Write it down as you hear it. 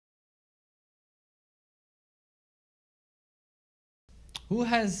Who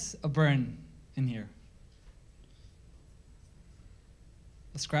has a burn in here?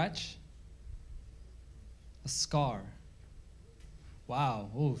 A scratch? A scar? Wow.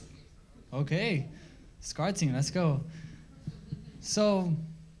 Ooh. Okay. Scar team, let's go. So,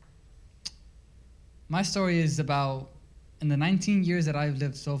 my story is about, in the 19 years that I've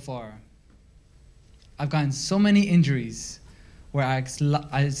lived so far, I've gotten so many injuries where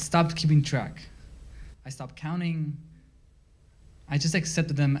I stopped keeping track. I stopped counting. I just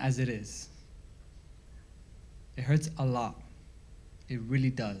accepted them as it is. It hurts a lot. It really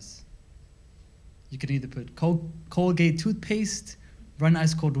does. You can either put Colgate toothpaste, run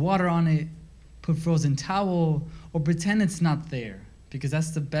ice cold water on it, put frozen towel, or pretend it's not there, because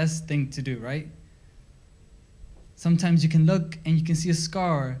that's the best thing to do, right? Sometimes you can look and you can see a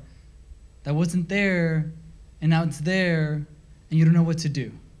scar that wasn't there, and now it's there, and you don't know what to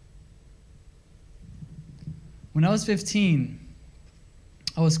do. When I was 15,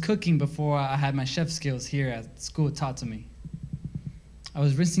 I was cooking before I had my chef skills here at school taught to me. I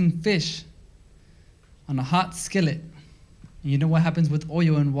was rinsing fish on a hot skillet. And you know what happens with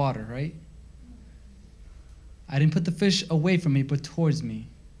oil and water, right? I didn't put the fish away from me, but towards me.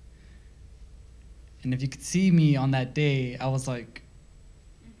 And if you could see me on that day, I was like,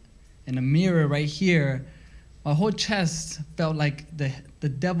 in a mirror right here, my whole chest felt like the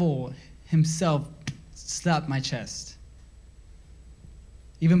devil himself slapped my chest.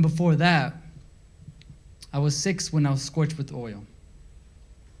 Even before that, I was 6 when I was scorched with oil.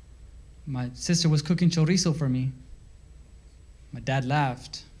 My sister was cooking chorizo for me. My dad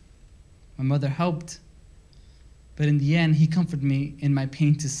laughed. My mother helped. But in the end, he comforted me in my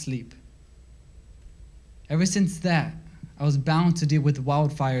pain to sleep. Ever since that, I was bound to deal with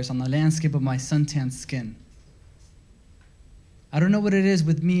wildfires on the landscape of my suntanned skin. I don't know what it is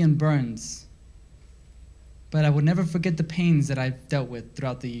with me and burns, but I would never forget the pains that I've dealt with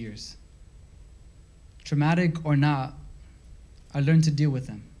throughout the years. Traumatic or not, I learned to deal with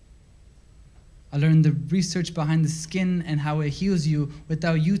them. I learned the research behind the skin and how it heals you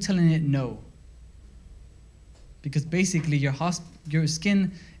without you telling it no. Because basically, your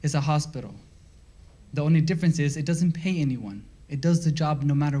skin is a hospital. The only difference is it doesn't pay anyone. It does the job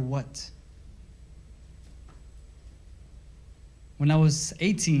no matter what. When I was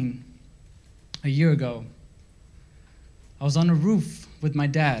 18, a year ago, I was on a roof with my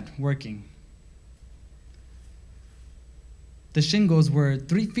dad working. The shingles were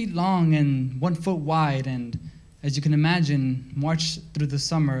 3 feet long and 1 foot wide, and as you can imagine, March through the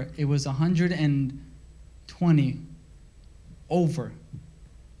summer, it was 120 over.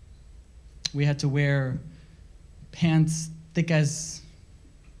 We had to wear pants thick as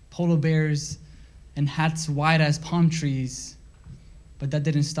polar bears and hats wide as palm trees, but that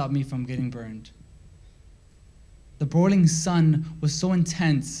didn't stop me from getting burned. The broiling sun was so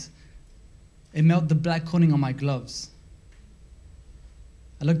intense, it melted the black coating on my gloves.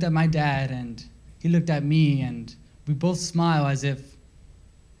 I looked at my dad, and he looked at me, and we both smiled as if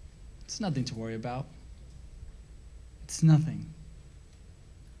it's nothing to worry about. It's nothing.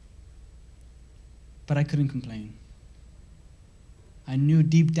 But I couldn't complain. I knew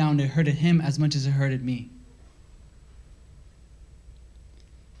deep down it hurted him as much as it hurted me.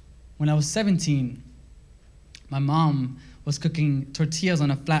 When I was 17, my mom was cooking tortillas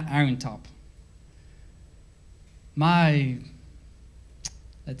on a flat iron top. My,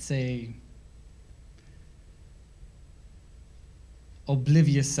 let's say,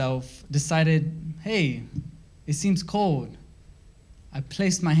 oblivious self decided, hey, it seems cold. I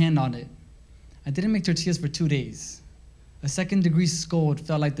placed my hand on it. I didn't make tortillas for 2 days. A second-degree scold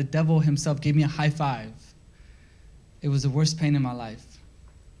felt like the devil himself gave me a high five. It was the worst pain in my life.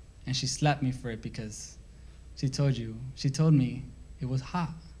 And she slapped me for it because she told me it was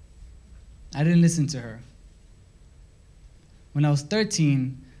hot. I didn't listen to her. When I was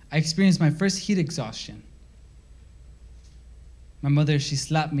 13, I experienced my first heat exhaustion. My mother, she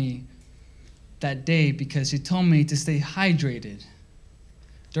slapped me that day because she told me to stay hydrated.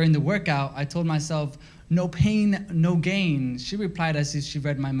 During the workout, I told myself, no pain, no gain. She replied as if she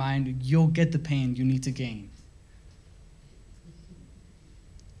read my mind, you'll get the pain you need to gain.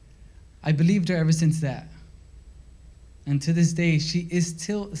 I believed her ever since that. And to this day, she is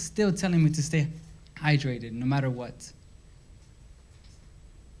still telling me to stay hydrated no matter what.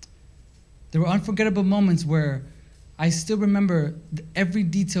 There were unforgettable moments where I still remember every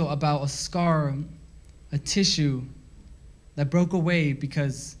detail about a scar, a tissue that broke away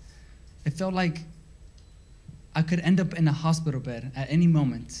because it felt like I could end up in a hospital bed at any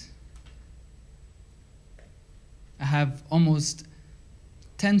moment. I have almost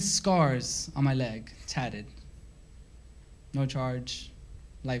 10 scars on my leg, tatted. No charge,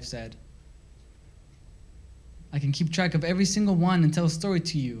 life said. I can keep track of every single one and tell a story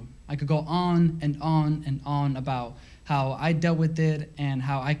to you. I could go on and on and on about how I dealt with it and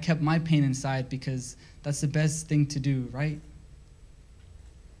how I kept my pain inside because that's the best thing to do, right?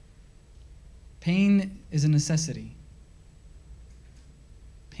 Pain is a necessity.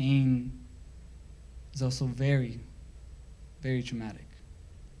 Pain is also very, very traumatic.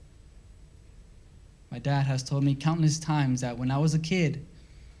 My dad has told me countless times that when I was a kid,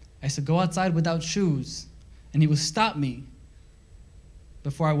 I used to go outside without shoes, and he would stop me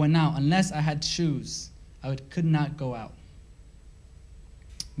before I went out. Unless I had shoes, I could not go out.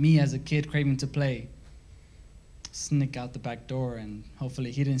 Me as a kid craving to play, sneak out the back door, and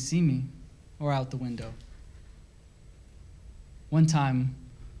hopefully he didn't see me or out the window. One time,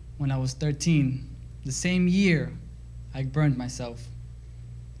 when I was 13, the same year I burned myself,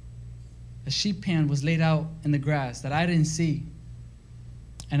 a sheep pan was laid out in the grass that I didn't see,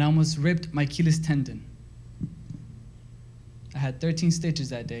 and I almost ripped my Achilles tendon. I had 13 stitches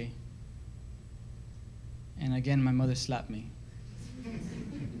that day, and again my mother slapped me.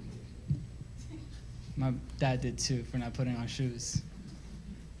 My dad did too for not putting on shoes.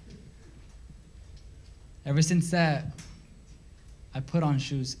 Ever since that, I put on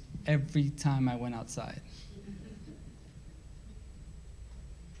shoes every time I went outside.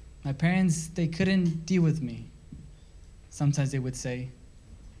 My parents, they couldn't deal with me. Sometimes they would say,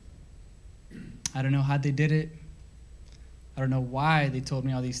 I don't know how they did it. I don't know why they told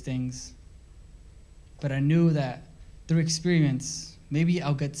me all these things. But I knew that through experience, maybe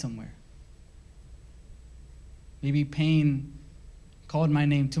I'll get somewhere. Maybe pain called my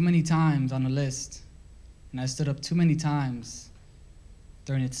name too many times on a list, and I stood up too many times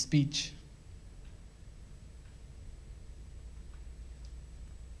during its speech.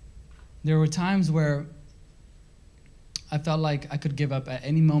 There were times where I felt like I could give up at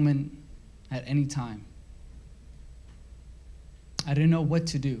any moment, at any time. I didn't know what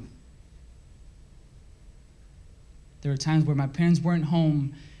to do. There were times where my parents weren't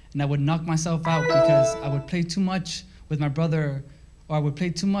home and I would knock myself out because I would play too much with my brother, or I would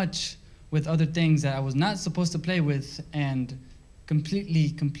play too much with other things that I was not supposed to play with, and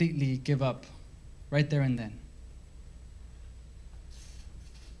completely give up right there and then.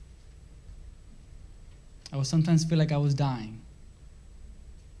 I would sometimes feel like I was dying.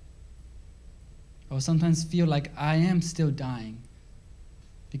 I would sometimes feel like I am still dying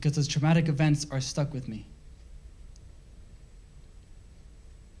because those traumatic events are stuck with me.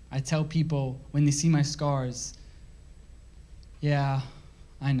 I tell people when they see my scars, yeah,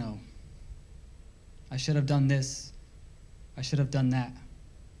 I know. I should have done this. I should have done that.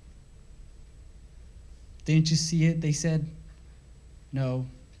 Didn't you see it? They said. No.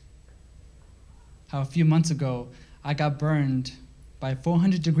 How a few months ago, I got burned by a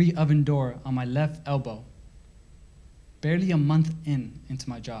 400-degree oven door on my left elbow, barely a month into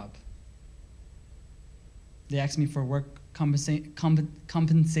my job. They asked me for work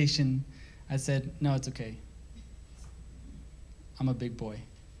compensation. I said, no, it's okay. I'm a big boy.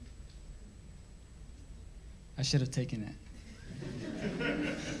 I should have taken it.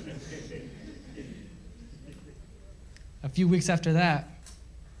 A few weeks after that,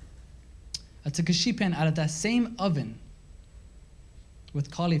 I took a sheet pan out of that same oven with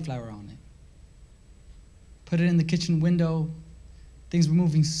cauliflower on it. Put it in the kitchen window. Things were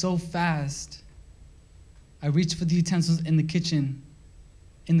moving so fast. I reached for the utensils in the kitchen,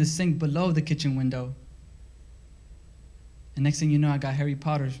 in the sink below the kitchen window. And next thing you know, I got Harry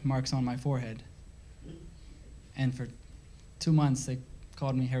Potter marks on my forehead. And for 2 months, they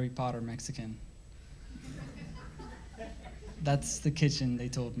called me Harry Potter Mexican. That's the kitchen, they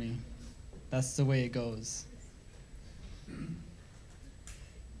told me. That's the way it goes.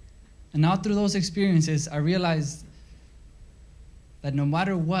 And now through those experiences, I realized that no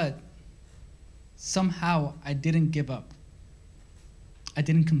matter what, somehow I didn't give up. I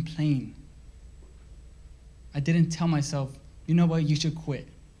didn't complain. I didn't tell myself, you know what, you should quit.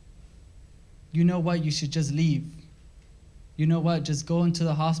 You know what, you should just leave. You know what, just go into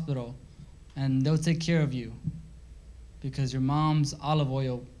the hospital and they'll take care of you because your mom's olive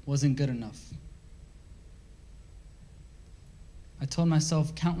oil wasn't good enough. I told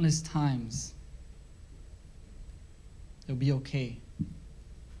myself countless times, it'll be okay.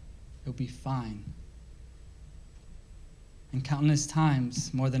 It'll be fine. And countless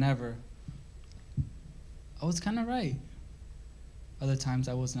times, more than ever, I was kind of right. Other times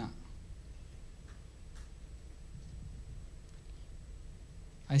I was not.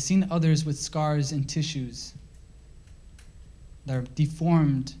 I've seen others with scars and tissues that are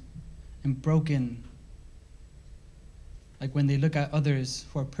deformed and broken like when they look at others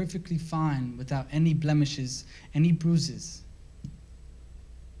who are perfectly fine without any blemishes, any bruises.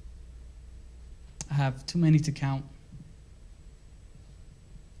 I have too many to count,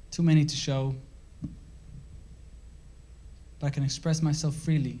 too many to show, but I can express myself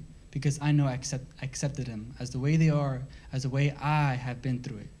freely because I know I accepted them as the way they are, as the way I have been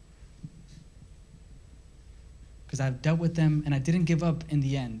through it. Because I've dealt with them and I didn't give up in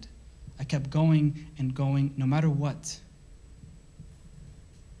the end. I kept going and going no matter what.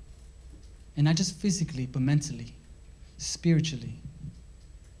 And not just physically, but mentally, spiritually.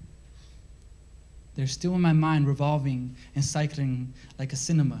 They're still in my mind revolving and cycling like a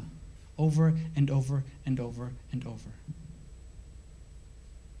cinema, over and over and over and over.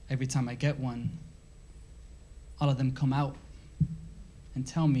 Every time I get one, all of them come out and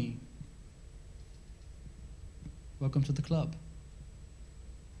tell me, welcome to the club.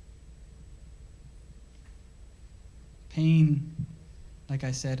 Pain, like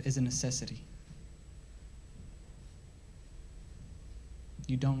I said, is a necessity.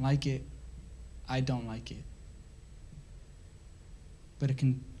 You don't like it, I don't like it. But it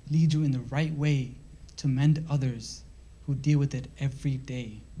can lead you in the right way to mend others who deal with it every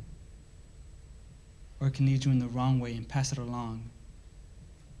day. Or it can lead you in the wrong way and pass it along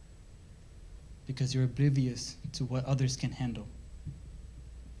because you're oblivious to what others can handle.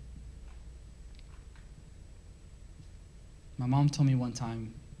 My mom told me one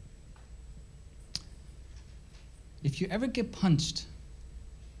time, if you ever get punched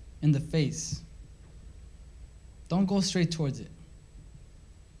in the face, don't go straight towards it.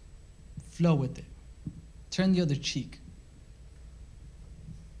 Flow with it. Turn the other cheek.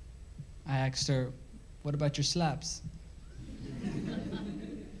 I asked her, what about your slaps?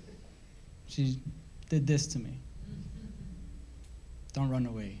 She did this to me. Don't run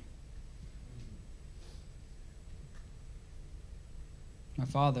away. My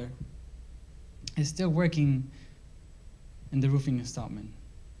father is still working in the roofing installment.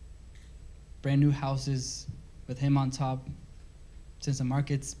 Brand new houses with him on top since the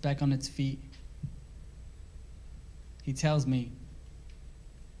market's back on its feet. He tells me,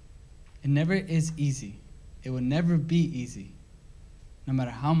 it never is easy. It will never be easy. No matter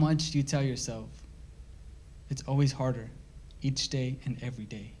how much you tell yourself, it's always harder each day and every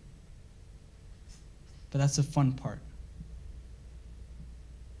day. But that's the fun part.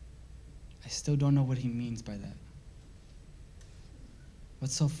 I still don't know what he means by that.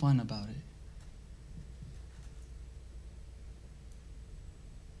 What's so fun about it?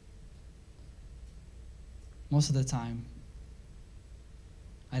 Most of the time,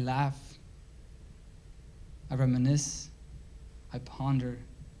 I laugh, I reminisce, I ponder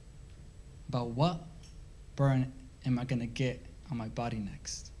about what burn am I gonna get on my body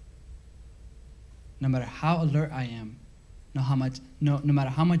next. No matter how alert I am, no matter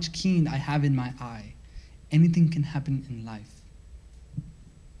how much keen I have in my eye, anything can happen in life.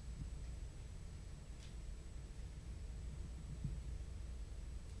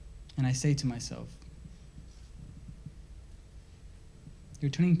 And I say to myself, you're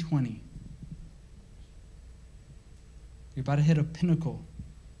turning 20. You're about to hit a pinnacle.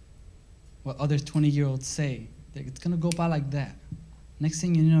 What other 20-year-olds say, it's gonna go by like that. Next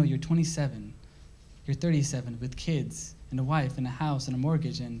thing you know, you're 27. You're 37 with kids and a wife and a house and a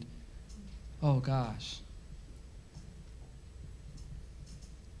mortgage and, oh gosh.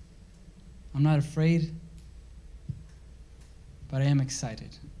 I'm not afraid, but I am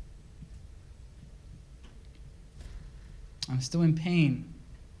excited. I'm still in pain,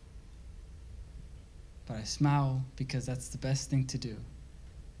 but I smile because that's the best thing to do.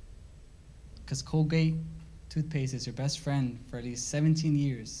 Because Colgate toothpaste is your best friend for at least 17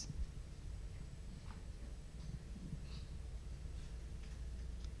 years.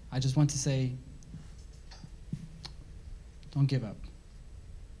 I just want to say, don't give up.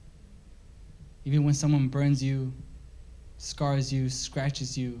 Even when someone burns you, scars you,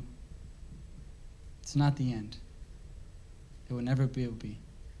 scratches you, it's not the end. It will never be.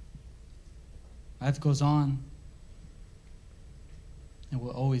 Life goes on and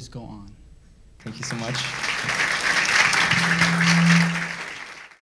will always go on. Thank you so much.